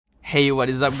Hey, what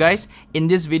is up guys? In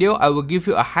this video, I will give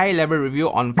you a high-level review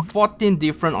on 14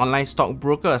 different online stock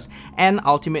brokers and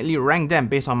ultimately rank them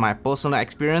based on my personal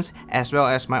experience as well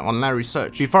as my online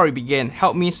research. Before we begin,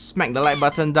 help me smack the like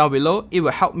button down below. It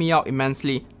will help me out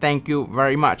immensely. Thank you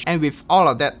very much. And with all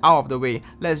of that out of the way,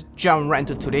 let's jump right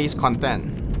into today's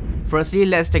content. Firstly,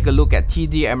 let's take a look at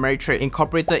TD Ameritrade.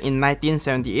 Incorporated in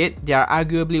 1978, they are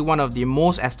arguably one of the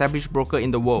most established brokers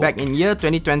in the world. Back in year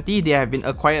 2020, they have been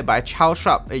acquired by Charles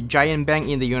Schwab, a giant bank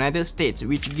in the United States,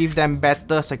 which give them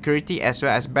better security as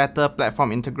well as better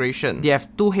platform integration. They have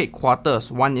two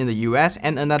headquarters, one in the US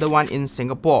and another one in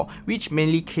Singapore, which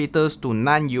mainly caters to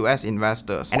non-US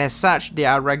investors. And as such, they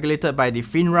are regulated by the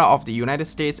FINRA of the United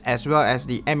States as well as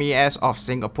the MAS of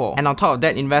Singapore. And on top of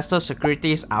that, investor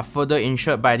securities are further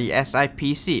insured by the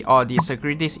SIPC or the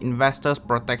Securities Investors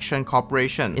Protection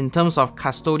Corporation. In terms of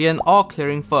custodian or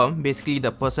clearing firm, basically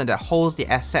the person that holds the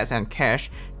assets and cash,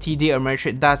 TD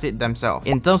Ameritrade does it themselves.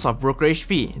 In terms of brokerage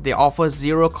fee, they offer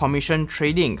zero commission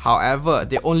trading. However,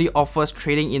 they only offers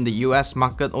trading in the US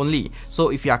market only. So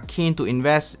if you are keen to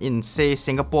invest in say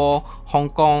Singapore, Hong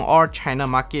Kong or China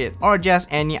market or just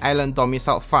any island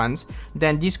domiciled funds,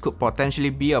 then this could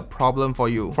potentially be a problem for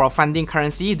you. For funding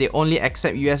currency, they only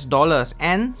accept US dollars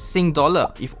and Sing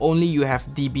dollar if only you have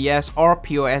DBS or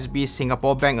POSB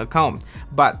Singapore bank account.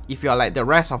 But if you are like the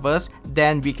rest of us,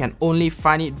 then we can only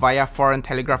fund it via foreign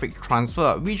telegraphic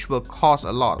transfer, which will cost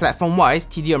a lot. Platform wise,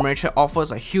 TD Ameritrade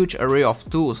offers a huge array of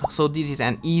tools, so this is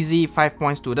an easy 5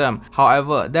 points to them.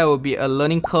 However, there will be a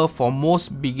learning curve for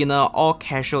most beginner or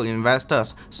casual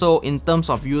investors. So in terms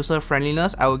of user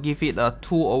friendliness, I will give it a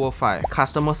 2/5.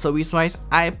 Customer service wise,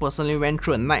 I personally went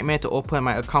through a nightmare to open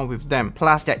my account with them.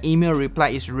 Plus their email reply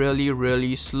is really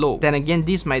slow. Then again,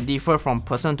 this might differ from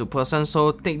person to person,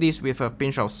 so take this with a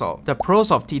pinch of salt. The pros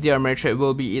of TD Ameritrade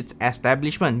will be its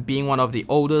establishment, being one of the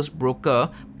oldest broker,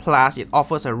 plus it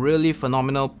offers a really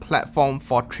phenomenal platform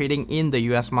for trading in the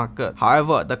US market.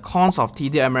 However, the cons of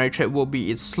TD Ameritrade will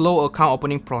be its slow account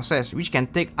opening process, which can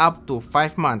take up to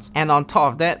 5 months, and on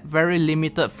top of that, very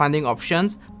limited funding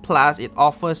options, plus it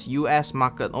offers US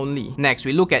market only. Next,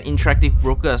 we look at Interactive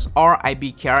Brokers or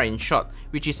IBKR in short,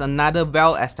 which is another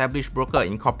well-established broker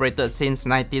incorporated since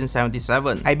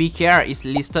 1977. IBKR is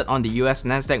listed on the US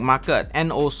Nasdaq market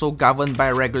and also governed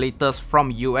by regulators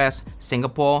from US,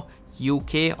 Singapore,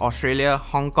 UK, Australia,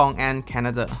 Hong Kong and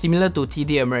Canada. Similar to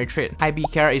TD Ameritrade,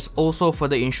 IBKR is also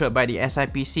further insured by the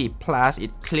SIPC, plus it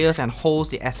clears and holds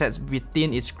the assets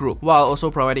within its group, while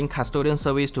also providing custodian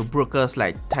service to brokers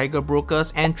like Tiger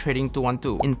Brokers and Trading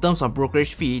 212. In terms of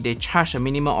brokerage fee, they charge a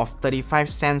minimum of 35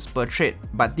 cents per trade,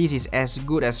 but this is as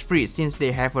good as free since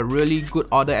they have a really good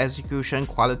order execution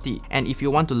quality. And if you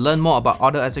want to learn more about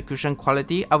order execution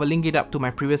quality, I will link it up to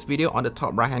my previous video on the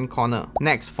top right hand corner.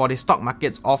 Next, for the stock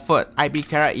markets offered,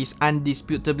 IBKR is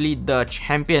undisputably the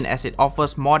champion as it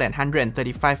offers more than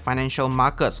 135 financial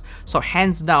markets, so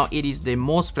hands down it is the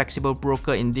most flexible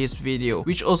broker in this video,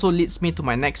 which also leads me to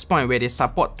my next point where they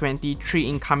support 23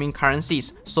 incoming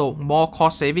currencies, so more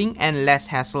cost saving and less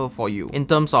hassle for you. In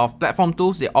terms of platform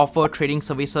tools, they offer trading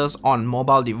services on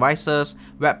mobile devices,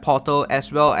 web portal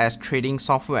as well as trading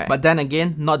software. But then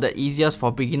again, not the easiest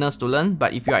for beginners to learn,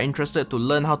 but if you are interested to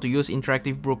learn how to use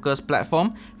Interactive Brokers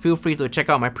platform, feel free to check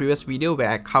out my previous video where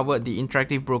I covered the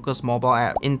Interactive Brokers mobile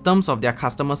app. In terms of their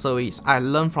customer service, I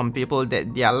learned from people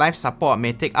that their live support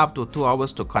may take up to 2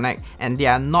 hours to connect and they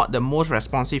are not the most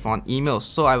responsive on emails,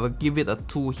 so I will give it a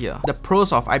 2 here. The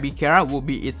pros of IBKR would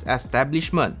be its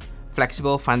establishment,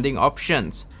 flexible funding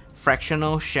options,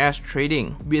 fractional shares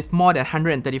trading with more than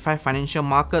 135 financial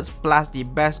markets plus the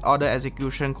best order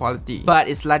execution quality. But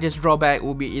its largest drawback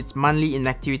will be its monthly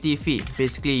inactivity fee.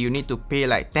 Basically, you need to pay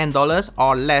like $10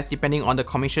 or less depending on the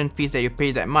commission fees that you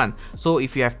pay that month. So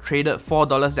if you have traded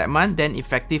 $4 that month, then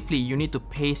effectively you need to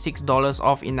pay $6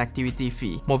 of inactivity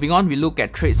fee. Moving on, we look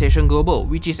at TradeStation Global,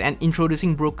 which is an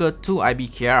introducing broker to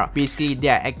IBKR. Basically, they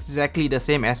are exactly the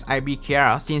same as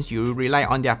IBKR since you rely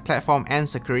on their platform and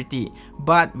security,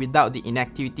 but without the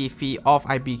inactivity fee of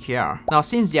IBKR. Now,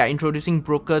 since they are introducing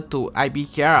broker to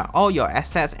IBKR, all your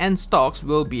assets and stocks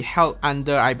will be held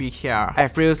under IBKR.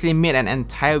 I've previously made an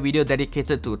entire video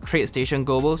dedicated to TradeStation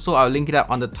Global, so I'll link it up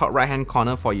on the top right hand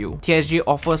corner for you. TSG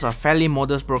offers a fairly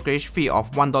modest brokerage fee of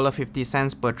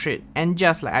 $1.50 per trade, and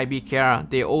just like IBKR,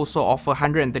 they also offer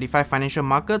 135 financial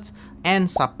markets and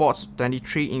supports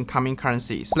 23 incoming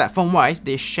currencies. Platform wise,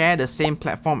 they share the same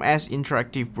platform as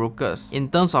Interactive Brokers. In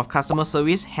terms of customer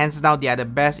service, hands down they are the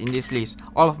best in this list.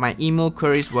 All of my email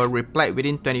queries were replied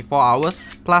within 24 hours,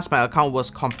 plus my account was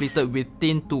completed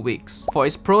within 2 weeks. For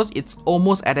its pros, it's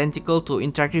almost identical to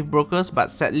Interactive Brokers,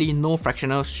 but sadly no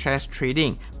fractional shares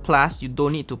trading. plus you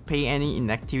don't need to pay any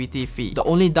inactivity fee. The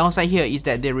only downside here is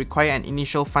that they require an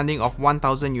initial funding of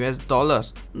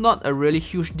 $1,000. Not a really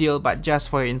huge deal, but just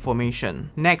for your information.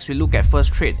 Next, we look at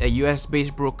FirstTrade, a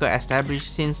US-based broker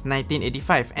established since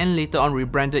 1985 and later on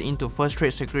rebranded into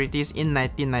FirstTrade Securities in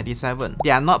 1997.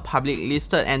 They are not publicly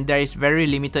listed and there is very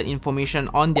limited information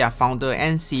on their founder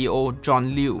and CEO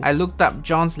John Liu. I looked up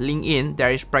John's LinkedIn,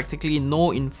 there is practically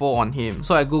no info on him.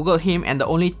 So I googled him and the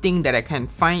only thing that I can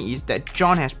find is that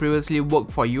John has previously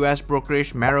worked for US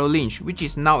brokerage Merrill Lynch, which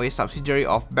is now a subsidiary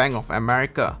of Bank of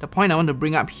America. The point I want to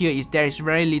bring up here is there is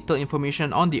very little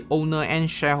information on the owner and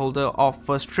shareholder of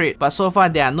FirstTrade, but so far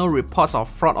there are no reports of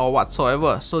fraud or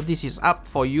whatsoever, so this is up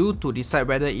for you to decide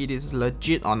whether it is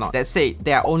legit or not. That said,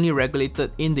 they are only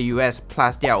regulated in the US,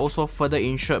 plus they are also further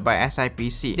insured by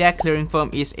SIPC. Their clearing firm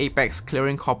is Apex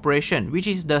Clearing Corporation, which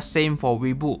is the same for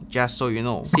Webull, just so you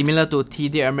know. Similar to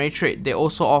TD Ameritrade, they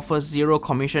also offer zero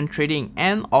commission trading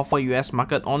and offer US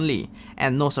market only,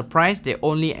 and no surprise, they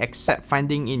only accept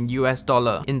funding in US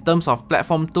dollar. In terms of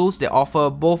platform tools, they offer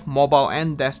both mobile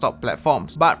and desktop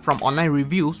platforms, but from online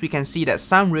reviews we can see that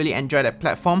some really enjoy that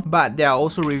platform, but there are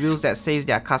also reviews that says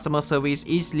their customer service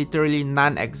is literally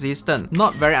non-existent.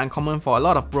 Not very uncommon for a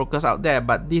lot of brokers out there,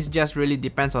 but this just really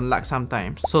depends on luck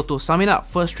sometimes. So to sum it up,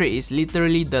 FirstTrade is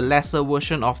literally the lesser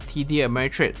version of TD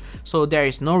Ameritrade, so there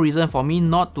is no reason for me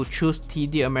not to choose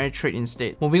TD Ameritrade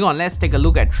instead. Moving on, let's take a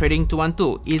look at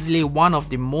Trading212, easily one of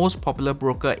the most popular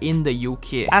broker in the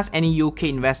UK. Ask any UK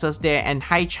investors there and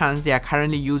high chance they are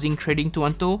currently using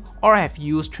Trading212 or have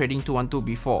used Trading212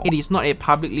 before. It is not a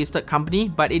public listed company,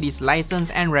 but it is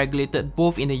licensed and regulated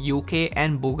both in the UK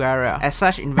and Bulgaria. As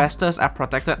such, investors are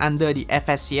protected under the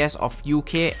FSCS of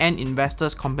UK and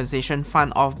Investors Compensation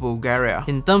Fund of Bulgaria.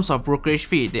 In terms of brokerage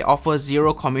fee, they offer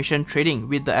zero commission trading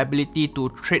with the ability to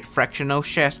trade fractional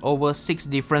shares over 6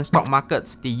 different stock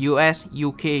markets: the US,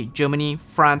 UK, Germany,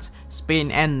 France,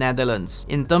 Spain and Netherlands.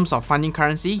 In terms of funding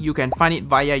currency, you can fund it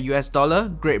via US dollar,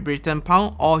 Great Britain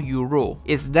pound or euro.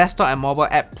 Its desktop and mobile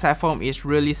app platform is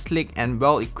really slick and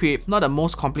well equipped, not the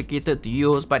most complicated to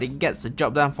use, but it gets the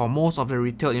job done for most of the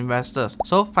retail investors,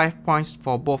 so 5 points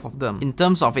for both of them. In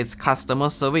terms of its customer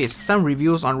service, some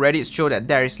reviews on Reddit show that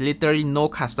there is literally no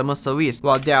customer service,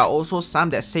 while there are also some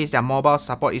that says their mobile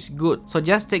support is good, so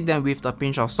just take them with a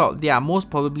pinch of salt. They are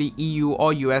most probably EU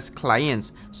or US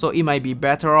clients, so it might be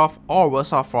better off or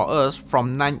worse off for us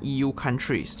from non-EU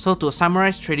countries. So to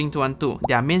summarize Trading212,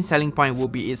 their main selling point will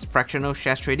be its fractional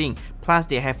shares trading, plus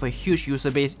they have a huge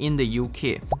user base in the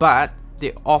UK, but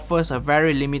they offers a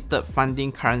very limited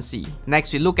funding currency.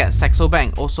 Next, we look at Saxo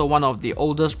Bank, also one of the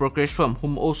oldest brokerage firm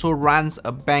whom also runs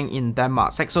a bank in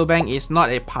Denmark. Saxo Bank is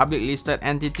not a public listed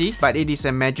entity, but it is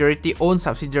a majority owned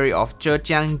subsidiary of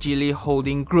Zhejiang Geely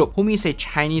Holding Group, whom is a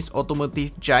Chinese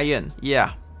automotive giant.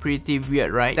 Yeah, pretty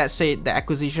weird, right? That said, the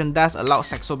acquisition does allow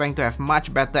Saxo Bank to have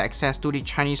much better access to the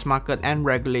Chinese market and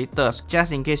regulators,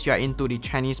 just in case you are into the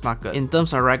Chinese market. In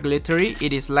terms of regulatory,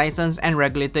 it is licensed and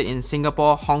regulated in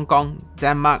Singapore, Hong Kong,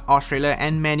 Denmark, Australia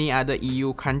and many other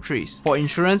EU countries. For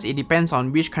insurance, it depends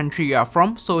on which country you are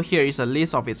from, so here is a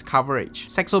list of its coverage.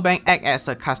 Saxo Bank acts as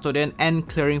a custodian and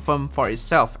clearing firm for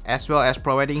itself, as well as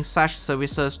providing such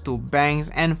services to banks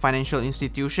and financial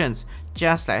institutions,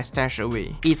 just like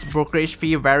StashAway. Its brokerage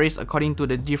fee varies according to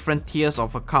the different tiers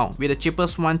of account, with the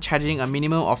cheapest one charging a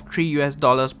minimum of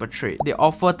 $3 per trade. They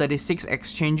offer 36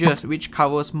 exchanges, which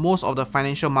covers most of the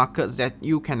financial markets that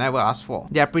you can ever ask for.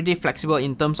 They are pretty flexible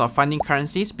in terms of funding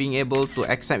currencies, being able to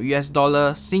accept US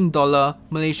dollar, Sing dollar,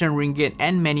 Malaysian ringgit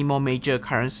and many more major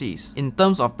currencies. In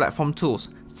terms of platform tools,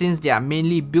 since they are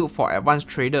mainly built for advanced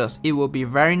traders, it will be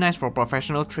very nice for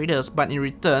professional traders, but in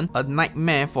return, a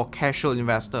nightmare for casual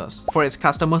investors. For its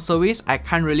customer service, I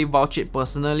can't really vouch it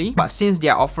personally, but since they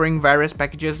are offering various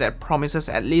packages that promises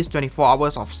at least 24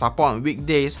 hours of support on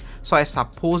weekdays, so I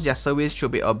suppose their service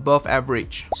should be above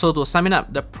average. So to sum it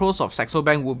up, the pros of Saxo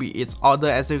Bank will be its order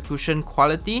execution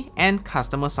quality and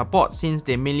customer support, since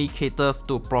they mainly cater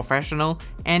to professional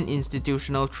and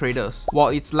institutional traders, while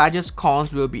its largest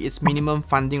cons will be its minimum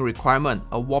funding requirement,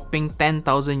 a whopping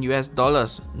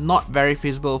 $10,000, not very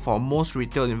feasible for most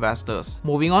retail investors.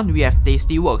 Moving on, we have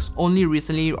TastyWorks, only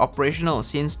recently operational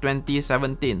since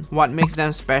 2017. What makes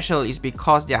them special is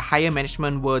because their higher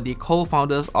management were the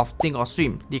co-founders of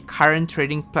Thinkorswim, the current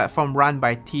trading platform run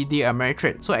by TD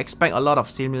Ameritrade, so expect a lot of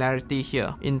similarity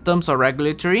here. In terms of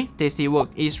regulatory,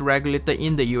 TastyWorks is regulated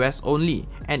in the US only,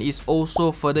 and is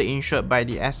also further insured by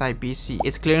the SIPC.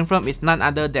 Its clearing firm is none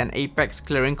other than Apex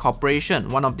Clearing Corporation,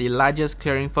 one of the largest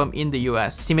clearing firm in the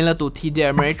US. Similar to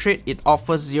TD Ameritrade, it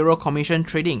offers zero commission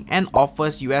trading and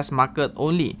offers US market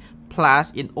only,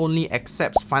 plus it only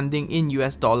accepts funding in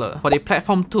US dollar. For the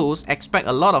platform tools, expect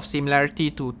a lot of similarity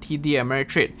to TD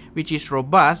Ameritrade, which is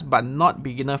robust but not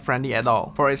beginner friendly at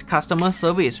all. For its customer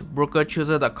service,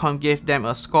 brokerchooser.com gave them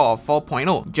a score of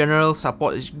 4.0. General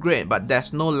support is great, but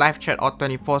there's no live chat or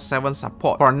 24/7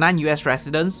 support. For non-US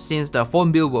residents, since the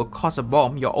phone bill will cost a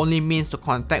bomb, your only means to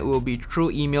contact will be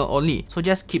through email only, so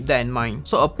just keep that in mind.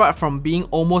 So apart from being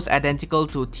almost identical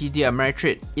to TD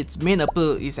Ameritrade, its main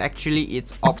appeal is actually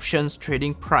its options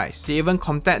trading price. They even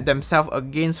compared themselves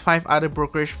against 5 other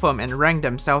brokerage firms and ranked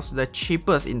themselves the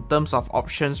cheapest in terms of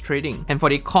options trading. And for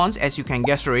the cons, as you can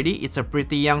guess already, it's a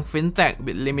pretty young fintech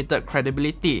with limited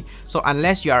credibility. So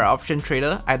unless you are an option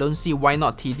trader, I don't see why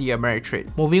not TD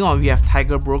Ameritrade. Moving on, we have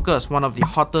Tiger Brokers, one of the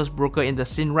hottest broker in the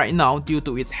scene right now due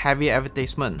to its heavy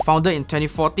advertisement. Founded in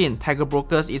 2014, Tiger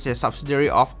Brokers is a subsidiary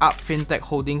of Up Fintech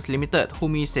Holdings Limited,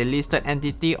 whom is a listed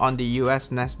entity on the US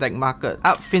Nasdaq market.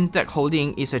 Up Fintech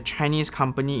Holding is a Chinese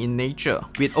company in nature,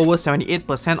 with over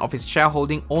 78% of its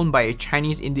shareholding owned by a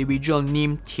Chinese individual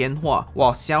named Tianhua,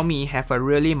 while Xiaomi have a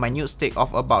really minute stake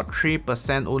of about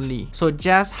 3% only. So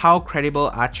just how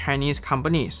credible are Chinese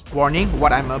companies? Warning,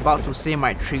 what I'm about to say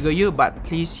might trigger you, but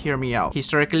please hear me out.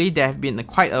 Historically, there have been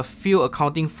quite a few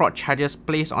accounting fraud charges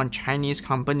placed on Chinese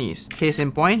companies. Case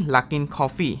in point, Luckin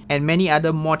Coffee, and many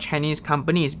other more Chinese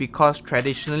companies, because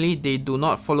traditionally they do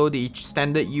not follow the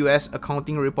standard US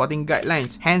accounting reporting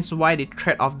guidelines, hence why the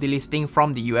threat of delisting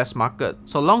from the US market.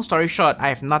 So long story short, I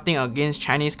have nothing against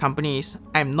Chinese companies.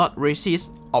 I'm not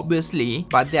racist, obviously,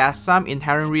 but there are some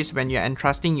inherent risks when you're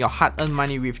entrusting your hard-earned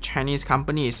money with Chinese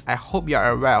companies. I hope you're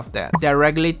aware of that. They are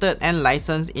regulated and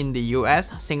licensed in the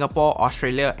US, Singapore,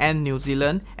 Australia, and New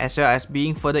Zealand, as well as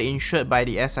being further insured by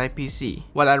the SIPC.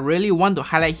 What I really want to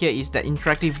highlight here is that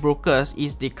Interactive Brokers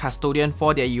is the custodian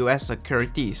for their US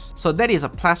securities. So that is a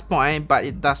plus point, but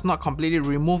it does not completely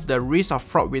remove the risk of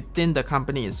fraud within the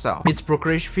company itself. Its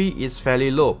brokerage fee is fairly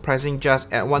low, pricing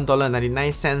just at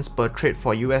 $1.99 per trade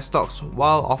for US stocks,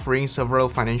 while offering several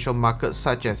financial markets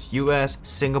such as US,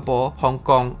 Singapore, Hong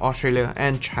Kong, Australia,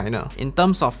 and China. In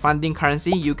terms of funding currency,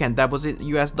 you can deposit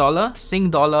US dollar, Sing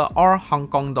dollar, or Hong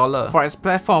Kong dollar. For its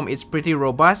platform, it's pretty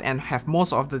robust and have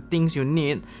most of the things you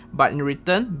need, but in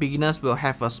return, beginners will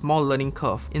have a small learning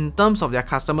curve. In terms of their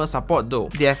customer support though,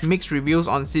 they have mixed reviews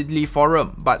on Ziet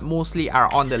forum, but mostly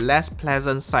are on the less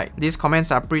pleasant side. These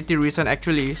comments are pretty recent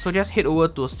actually, so just head over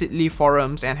to Ziet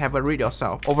forums and have a read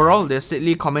yourself. Overall, the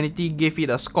Ziet community gave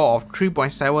it a score of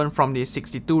 3.7 from the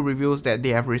 62 reviews that they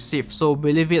have received. So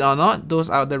believe it or not, those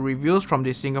are the reviews from the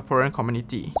Singaporean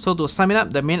community. So to sum it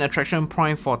up, the main attraction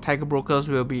point for Tiger Brokers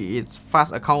will be its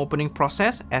fast account opening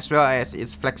process, as well as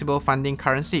its flexible funding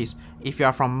currencies if you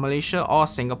are from Malaysia or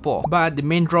Singapore. But the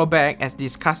main drawback, as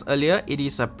discussed earlier, it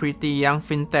is a pretty young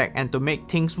fintech, and to make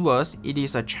things worse, it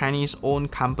is a Chinese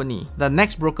owned company. The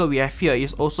next broker we have here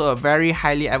is also a very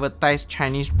highly advertised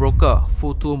Chinese broker,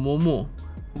 Futu Moomoo.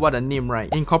 What a name,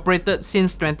 right? Incorporated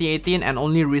since 2018 and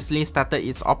only recently started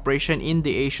its operation in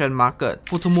the Asian market.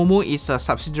 Futu Moomoo is a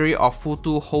subsidiary of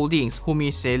Futu Holdings, whom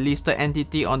is a listed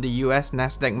entity on the US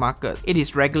Nasdaq market. It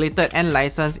is regulated and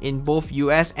licensed in both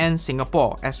US and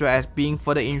Singapore, as well as being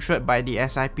further insured by the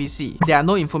SIPC. There are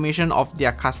no information of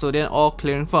their custodian or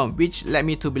clearing firm, which led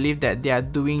me to believe that they are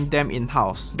doing them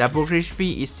in-house. Their brokerage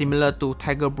fee is similar to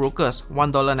Tiger Brokers,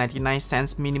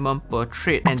 $1.99 minimum per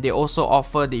trade, and they also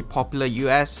offer the popular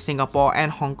US, Singapore,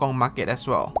 and Hong Kong market as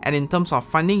well. And in terms of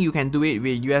funding, you can do it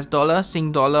with US dollar,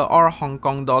 Sing dollar, or Hong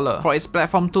Kong dollar. For its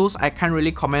platform tools, I can't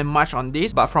really comment much on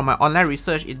this, but from my online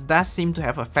research, it does seem to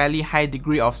have a fairly high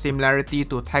degree of similarity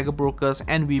to Tiger Brokers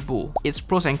and Webull. Its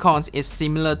pros and cons is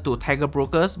similar to Tiger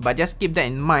Brokers, but just keep that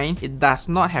in mind, it does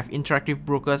not have Interactive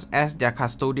Brokers as their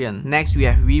custodian. Next, we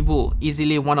have Webull,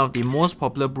 easily one of the most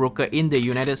popular broker in the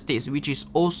United States, which is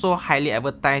also highly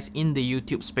advertised in the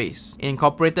YouTube space.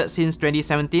 Incorporated since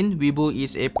 2017, Webull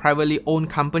is a privately owned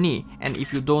company, and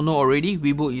if you don't know already,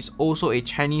 Webull is also a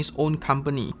Chinese owned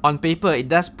company. On paper, it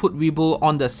does put Webull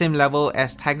on the same level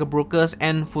as Tiger Brokers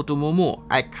and Futu Moomoo,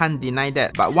 I can't deny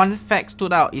that, but one fact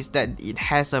stood out is that it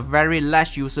has a very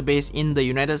large user base in the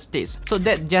United States, so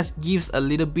that just gives a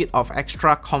little bit of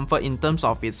extra comfort in terms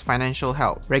of its financial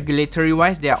health. Regulatory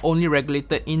wise, they are only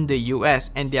regulated in the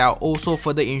US, and they are also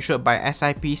further insured by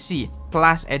SIPC.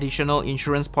 plus additional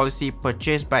insurance policy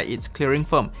purchased by its clearing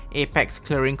firm, Apex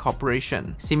Clearing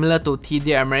Corporation. Similar to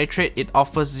TD Ameritrade, it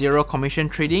offers zero commission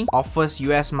trading, offers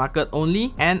US market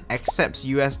only, and accepts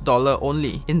US dollar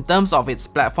only. In terms of its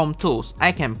platform tools,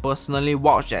 I can personally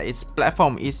vouch that its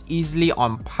platform is easily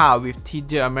on par with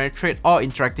TD Ameritrade or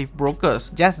Interactive Brokers.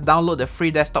 Just download the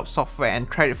free desktop software and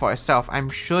try it for yourself. I'm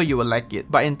sure you will like it.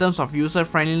 But in terms of user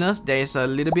friendliness, there is a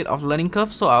little bit of learning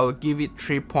curve, so I will give it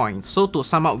 3 points. So to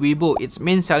sum up Webull, its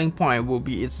main selling point will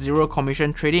be its zero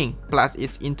commission trading plus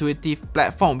its intuitive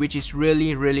platform, which is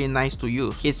really nice to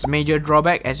use. Its major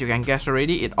drawback, as you can guess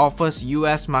already, it offers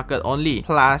US market only,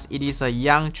 plus it is a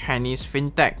young Chinese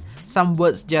fintech. Some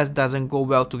words just doesn't go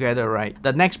well together, right?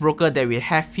 The next broker that we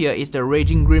have here is the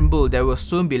Raging Green Bull that will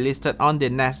soon be listed on the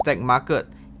Nasdaq market,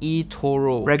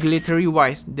 eToro. Regulatory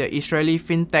wise, the Israeli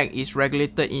fintech is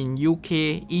regulated in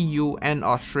UK, EU and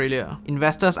Australia.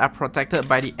 Investors are protected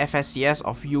by the FSCS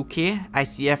of UK,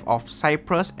 ICF of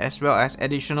Cyprus, as well as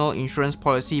additional insurance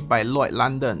policy by Lloyd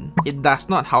London. It does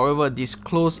not, however,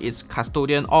 disclose its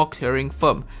custodian or clearing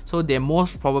firm, so they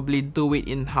most probably do it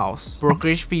in-house.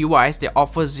 Brokerage fee wise, they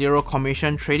offer zero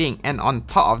commission trading, and on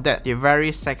top of that, they're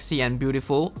very sexy and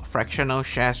beautiful fractional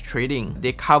shares trading.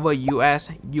 They cover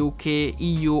US, UK,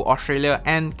 EU, Australia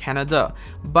and Canada,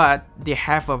 but they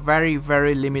have a very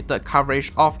limited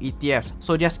coverage of ETFs,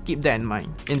 so just keep that in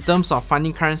mind. In terms of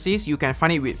funding currencies, you can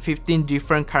fund it with 15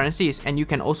 different currencies, and you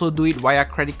can also do it via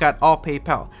credit card or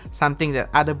PayPal, something that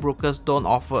other brokers don't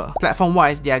offer. Platform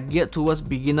wise, they are geared towards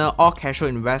beginner or casual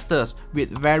investors with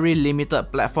very limited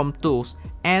platform tools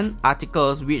and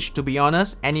articles, which, to be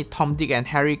honest, any Tom, Dick and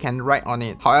Harry can write on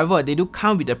it. However, they do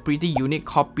come with a pretty unique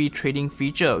copy trading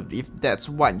feature if that's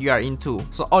what you are into.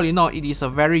 So all in all, it is a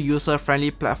very user-friendly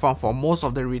platform for most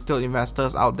of the retail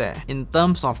investors out there. In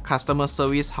terms of customer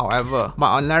service, however,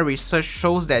 my online research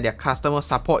shows that their customer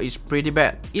support is pretty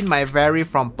bad. It might vary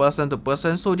from person to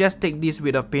person, so just take this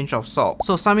with a pinch of salt.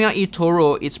 So summing up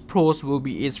eToro, its pros will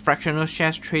be its fractional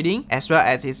shares trading, as well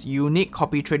as its unique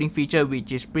copy trading feature,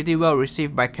 which is pretty well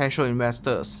received by casual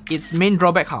investors. Its main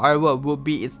drawback, however, would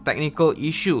be its technical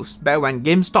issues. Back when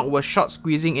GameStop was short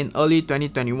squeezing in early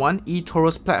 2021,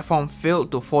 eToro's platform failed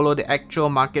to follow the actual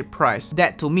market price.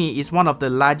 That to me is one of the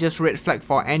largest red flags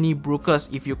for any brokers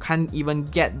if you can't even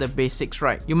get the basics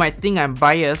right. You might think I'm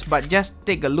biased, but just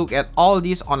take a look at all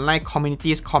these online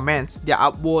communities' comments. Their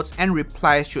upvotes and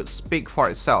replies should speak for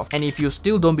itself. And if you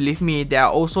still don't believe me, there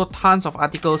are also tons of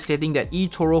articles stating that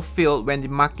eToro failed when the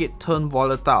market turned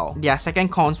volatile. Their second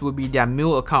cons will be their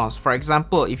mule accounts. For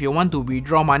example, if you want to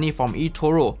withdraw money from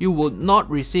eToro, you would not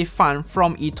receive funds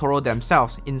from eToro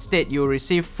themselves. Instead, you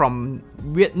receive from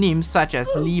weird names such as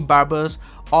Lee Barbers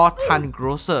or Tan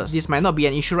Grocers. This might not be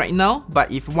an issue right now,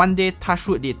 but if one day, touch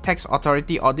wood, the tax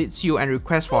authority audits you and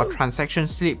requests for transaction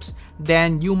slips,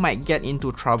 then you might get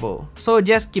into trouble. So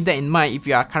just keep that in mind if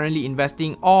you are currently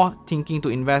investing or thinking to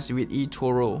invest with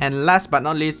eToro. And last but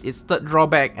not least, its third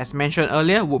drawback, as mentioned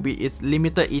earlier, would be its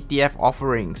limited ETF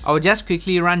offerings. I will just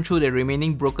quickly run through the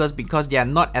remaining brokers because they are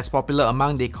not as popular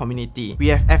among the community. We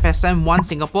have FSMOne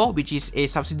Singapore, which is a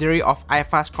subsidiary of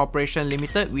iFast Corporation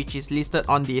Limited, which is listed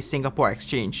on the Singapore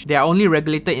Exchange. They are only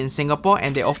regulated in Singapore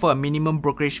and they offer a minimum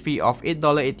brokerage fee of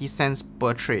 $8.80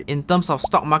 per trade. In terms of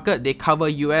stock market, they cover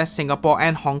US, Singapore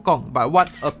and Hong Kong, but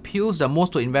what appeals the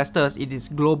most to investors is its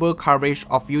global coverage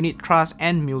of unit trusts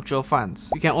and mutual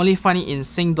funds. You can only find it in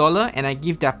Sing Dollar, and I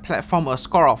give their platform a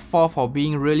score of 4 for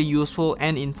being really useful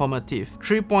and informative.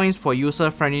 3 points for user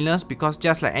friendliness because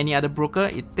just like any other broker,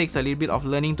 it takes a little bit of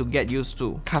learning to get used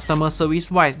to. Customer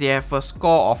service wise, they have a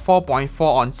score of 4.4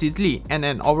 on Ziet and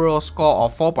an overall score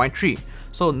of 4.3.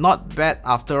 So not bad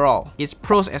after all. Its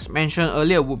pros, as mentioned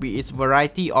earlier, would be its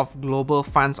variety of global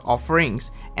funds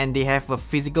offerings, and they have a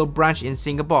physical branch in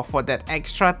Singapore for that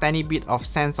extra tiny bit of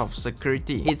sense of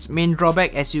security. Its main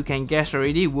drawback, as you can guess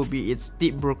already, would be its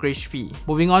steep brokerage fee.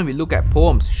 Moving on, we look at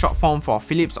Poems, short form for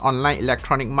Philips Online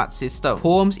Electronic Mart System.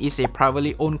 Poems is a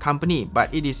privately owned company,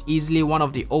 but it is easily one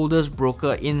of the oldest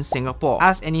broker in Singapore.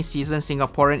 Ask any seasoned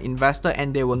Singaporean investor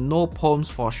and they will know Poems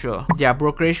for sure. Their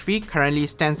brokerage fee currently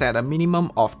stands at a minimum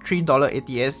of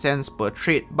 $3.88 per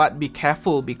trade, but be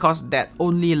careful because that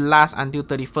only lasts until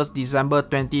 31st December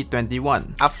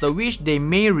 2021, after which they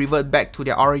may revert back to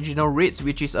their original rates,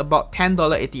 which is about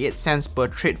 $10.88 per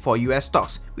trade for US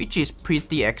stocks, which is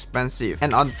pretty expensive.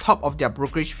 And on top of their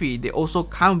brokerage fee, they also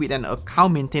come with an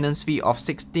account maintenance fee of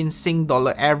 16 Sing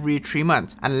dollar every 3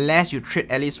 months, unless you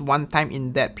trade at least one time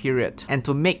in that period. And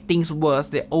to make things worse,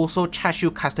 they also charge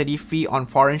you custody fee on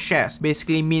foreign shares.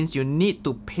 Basically means you need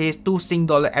to pay 2 Sing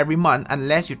dollar every month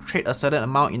unless you trade a certain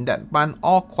amount in that month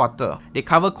or quarter. They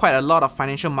cover quite a lot of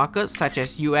financial markets such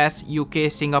as US,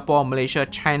 UK, Singapore, Malaysia,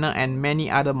 China, and many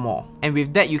other more. And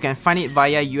with that, you can find it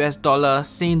via US dollar,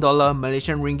 Sing dollar,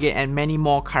 Malaysian ringgit, and many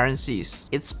more currencies.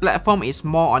 Its platform is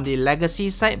more on the legacy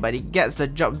side, but it gets the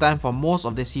job done for most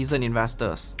of the seasoned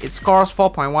investors. It scores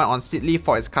 4.1 on Seedly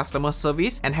for its customer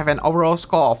service and have an overall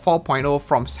score of 4.0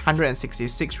 from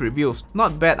 166 reviews.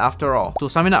 Not bad after all. To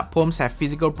sum it up, Pooms have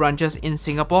physical branches in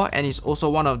Singapore and is also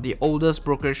one of the oldest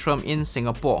brokerage firm in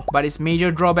Singapore. But its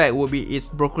major drawback would be its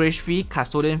brokerage fee,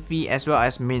 custodian fee, as well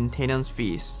as maintenance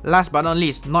fees. Last but not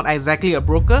least, not exactly a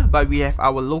broker, but we have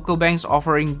our local banks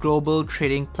offering global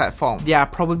trading platform. They are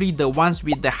probably the ones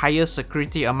with the highest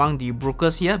security among the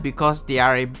brokers here because they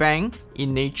are a bank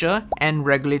in nature and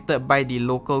regulated by the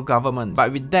local government.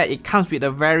 But with that, it comes with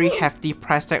a very hefty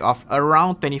price tag of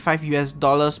around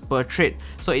 $25 per trade,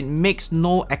 so it makes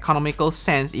no economical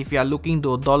sense if you are looking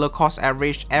to dollar cost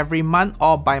average every month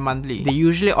or bi-monthly. They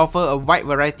usually offer a wide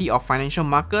variety of financial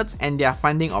markets and their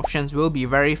funding options will be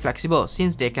very flexible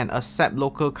since they can accept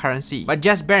local currency. But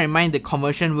just bear in mind the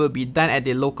conversion will be done at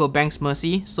the local bank's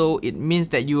mercy, so it means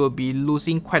that you will be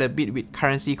losing quite a bit with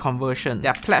currency conversion.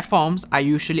 Their platforms are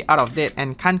usually out of date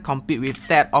and can't compete with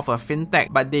that of a fintech,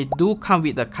 but they do come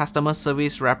with a customer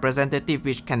service representative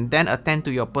which can then attend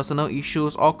to your personal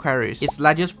issues or queries. Its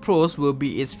largest pros will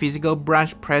be its physical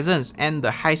branch presence and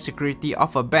the high security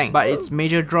of a bank, but its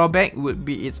major drawback would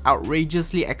be its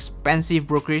outrageously expensive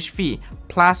brokerage fee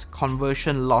plus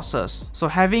conversion losses. So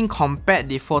having compared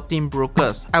the 14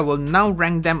 brokers, I will now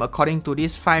rank them according to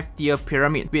this 5-tier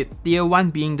pyramid, with tier 1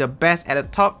 being the best at the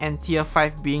top and tier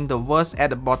 5 being the worst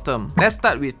at the bottom. Let's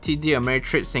start with TD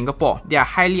Ameritrade Singapore. They are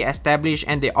highly established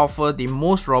and they offer the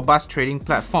most robust trading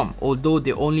platform. Although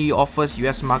they only offers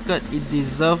US market, it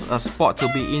deserves a spot to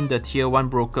be in the tier 1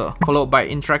 broker. Followed by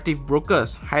Interactive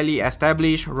Brokers, highly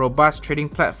established, robust trading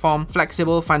platform,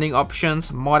 flexible funding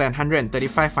options, more than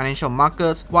 135 financial markets.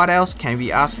 What else can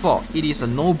we ask for? It is a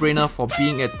no-brainer for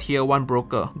being a tier 1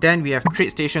 broker. Then we have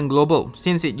TradeStation Global.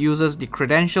 Since it uses the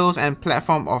credentials and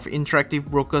platform of Interactive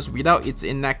Brokers without its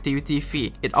inactivity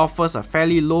fee, it offers a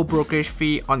fairly low brokerage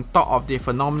fee on top of the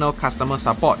phenomenal customer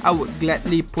support. I would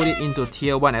gladly put it into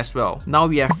tier 1 as well. Now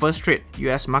we have FirsTrade,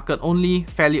 US market only,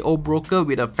 fairly old broker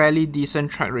with a fairly decent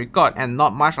track record and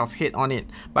not much of hate on it.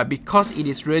 But because it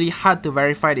is really hard to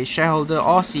verify the shareholder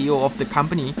or CEO of the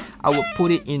company, I would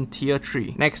put it in tier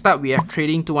 3. Next up, we have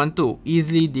Trading 212,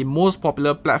 easily the most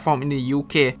popular platform in the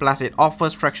UK, plus it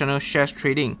offers fractional shares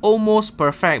trading. Almost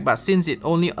perfect, but since it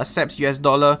only accepts US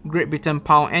dollar, Great Britain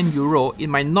pound and euro, it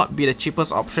might not be the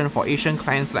cheapest option for Asian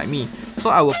clients like me, so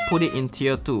I will put it in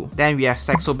tier 2. Then we have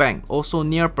Saxo Bank, also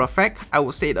near perfect. I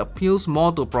would say it appeals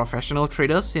more to professional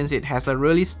traders since it has a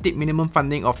really steep minimum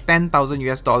funding of 10,000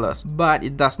 US dollars, but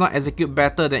it does not execute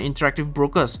better than Interactive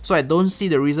Brokers, so I don't see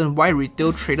the reason why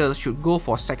retail traders should go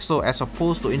for Saxo as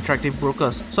opposed to Interactive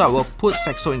Brokers, so I will put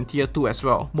Saxo in tier 2 as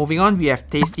well. Moving on, we have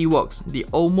TastyWorks, the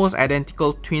almost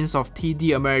identical twins of TD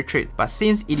Ameritrade, but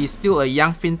since it is still a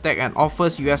young fintech and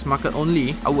offers US market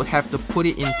only, I would have to put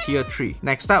it in tier 3.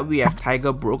 Next up, we have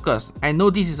Tiger Brokers. I know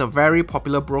this is a very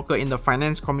popular broker in the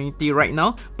finance community right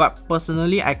now, but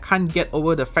personally I can't get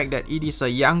over the fact that it is a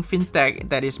young fintech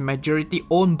that is majority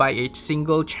owned by a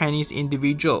single Chinese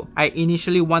individual. I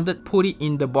initially wanted to put it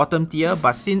in the bottom tier,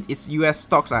 but since its US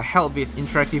stocks are held with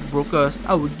Interactive Brokers,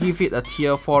 I would give it a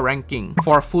tier 4 ranking.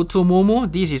 For Futu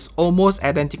Moomoo, this is almost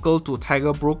identical to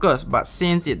Tiger Brokers, but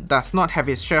since it does not have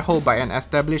its sharehold by an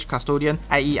established custodian,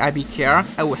 i.e. IBKR,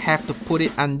 I would have to put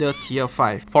it under tier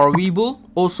 5. For Webull,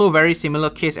 also very similar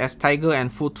case as Tiger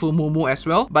and Futu Moomoo as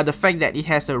well, but the fact that it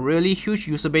has a really huge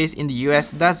user base in the US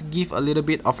does give a little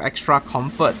bit of extra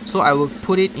comfort, so I will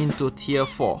put it into tier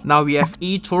 4. Now we have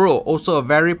eToro, also a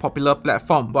very popular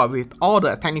platform, but with all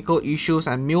the technical issues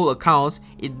and mule accounts,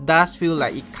 it does feel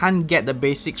like it can't get the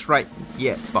basics right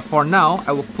yet. But for now,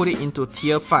 I will put it into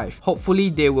tier 5. Hopefully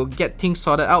they will get things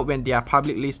sorted out when they are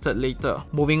public listed later.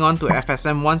 Moving on to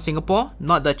FSMOne Singapore,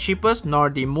 not the cheapest nor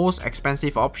the most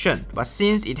expensive option, but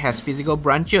since it has physical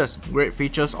branches, great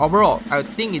features overall, I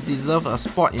think it deserves a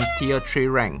spot in tier 3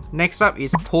 rank. Next up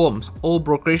is Homes, old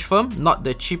brokerage firm, not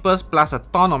the cheapest, plus a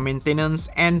ton of maintenance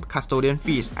and custodian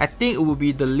fees. I think it would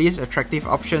be the least attractive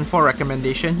option for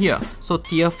recommendation here, so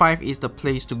tier 5 is the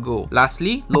place to go.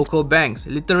 Lastly, local banks.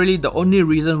 Literally the only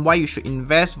reason why you should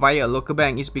invest via a local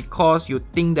bank is because you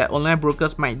think that online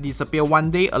brokers might disappear one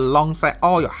day alongside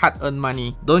all your hard-earned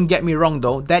money. Don't get me wrong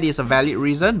though, that is a valid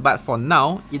reason, but for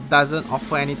now, it doesn't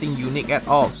offer anything unique at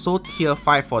all, so tier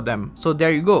 5 for them. So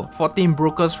there you go, 14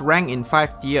 brokers ranked in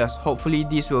 5 tiers. Hopefully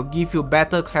this will give you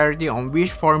better clarity on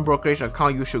which foreign brokerage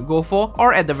account you should go for,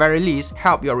 or at the very least,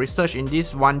 help your research in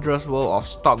this wondrous world of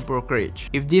stock brokerage.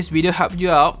 If this video helped you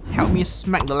out, help me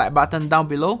smack the like button down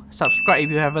below, subscribe if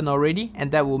you haven't already,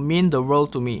 and that will mean the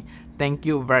world to me. Thank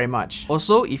you very much.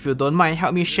 Also, if you don't mind,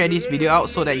 help me share this video out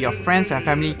so that your friends and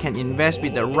family can invest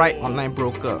with the right online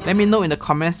broker. Let me know in the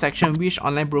comment section which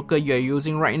online broker you are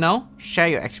using right now. Share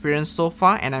your experience so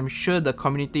far and I'm sure the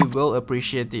community will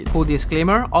appreciate it. Full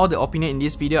disclaimer, all the opinions in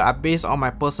this video are based on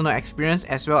my personal experience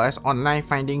as well as online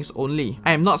findings only.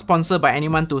 I am not sponsored by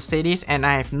anyone to say this and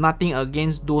I have nothing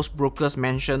against those brokers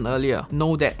mentioned earlier.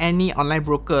 Know that any online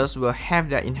brokers will have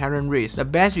their inherent risks. The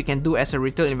best we can do as a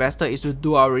retail investor is to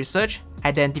do our research,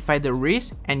 identify the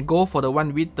risk, and go for the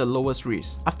one with the lowest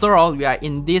risk. After all, we are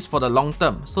in this for the long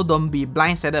term, so don't be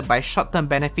blindsided by short-term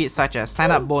benefits such as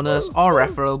sign-up bonus or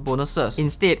referral bonuses.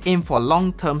 Instead, aim for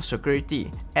long-term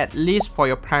security, at least for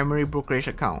your primary brokerage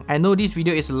account. I know this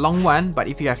video is a long one, but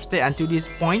if you have stayed until this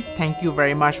point, thank you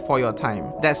very much for your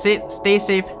time. That's it, stay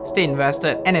safe, stay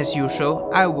invested, and as usual,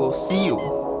 I will see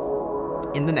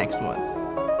you in the next one.